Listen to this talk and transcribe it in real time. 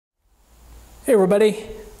Hey everybody,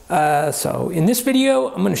 so in this video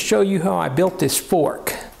I'm going to show you how I built this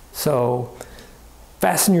fork. So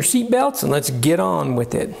fasten your seat belts and let's get on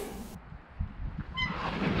with it.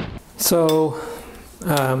 So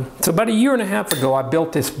about a year and a half ago I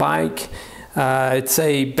built this bike. It's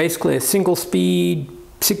basically a single speed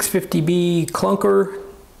 650B clunker,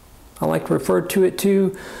 I like to refer to it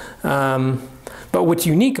to. But what's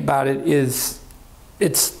unique about it is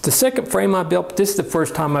it's the second frame I built, but this is the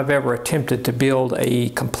first time I've ever attempted to build a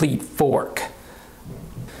complete fork.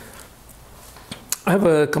 I have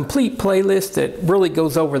a complete playlist that really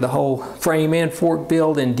goes over the whole frame and fork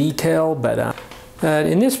build in detail, but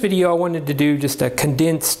in this video I wanted to do just a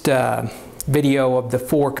condensed video of the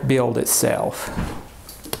fork build itself.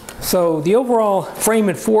 So the overall frame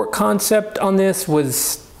and fork concept on this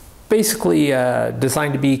was basically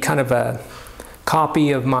designed to be kind of a copy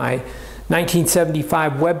of my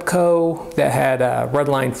 1975 Webco that had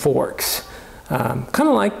Redline forks, kind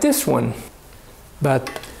of like this one. But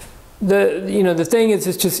the thing is,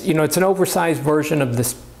 it's just it's an oversized version of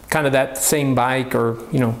this kind of that same bike, or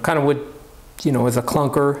kind of what as a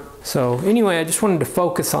clunker. So anyway, I just wanted to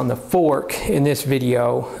focus on the fork in this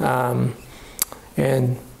video,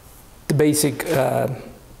 and the basic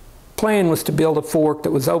plan was to build a fork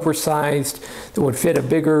that was oversized, that would fit a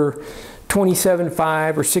bigger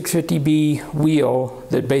 27.5 or 650B wheel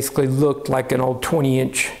that basically looked like an old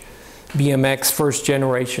 20-inch BMX first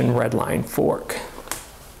generation Redline fork.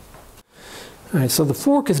 All right, so the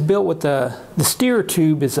fork is built with the steer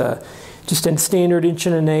tube is just a standard 1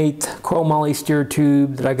 1/8 chromoly steer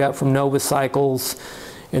tube that I got from Nova Cycles,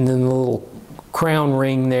 and then the little crown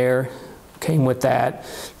ring there came with that.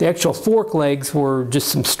 The actual fork legs were just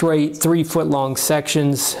some straight 3-foot long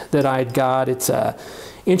sections that I'd got. It's a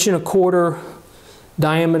 1.25 inch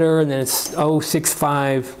diameter, and then it's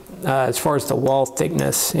 0.65 as far as the wall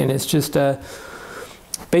thickness, and it's just a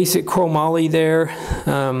basic chromoly there.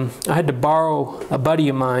 I had to borrow a buddy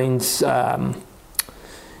of mine's.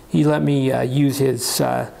 He let me use his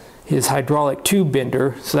hydraulic tube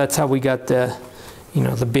bender, so that's how we got the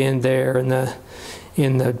the bend there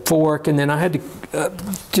in the fork. And then I had to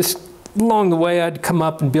just along the way I'd come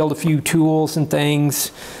up and build a few tools and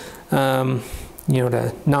things,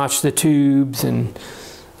 to notch the tubes and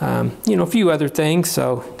a few other things.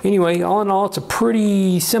 So anyway, all in all, it's a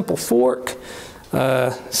pretty simple fork.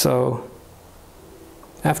 So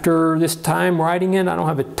after this time riding it, I don't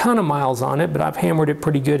have a ton of miles on it, but I've hammered it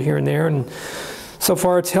pretty good here and there, and so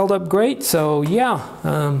far it's held up great. So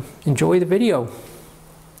yeah, enjoy the video.